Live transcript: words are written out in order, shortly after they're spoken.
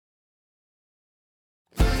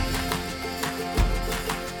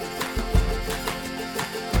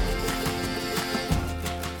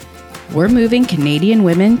We're moving Canadian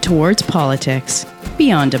women towards politics.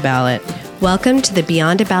 Beyond a Ballot. Welcome to the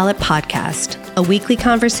Beyond a Ballot podcast, a weekly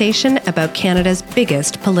conversation about Canada's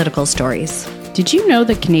biggest political stories. Did you know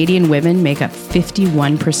that Canadian women make up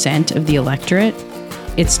 51% of the electorate?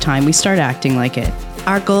 It's time we start acting like it.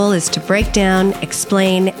 Our goal is to break down,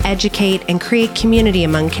 explain, educate, and create community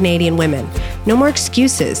among Canadian women. No more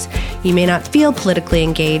excuses. You may not feel politically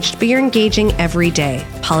engaged, but you're engaging every day.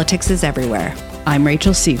 Politics is everywhere. I'm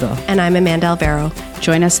Rachel Siegel. And I'm Amanda Alvaro.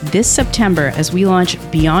 Join us this September as we launch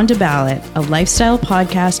Beyond a Ballot, a lifestyle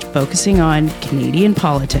podcast focusing on Canadian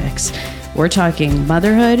politics. We're talking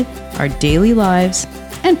motherhood, our daily lives,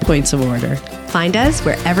 and points of order. Find us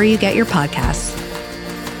wherever you get your podcasts.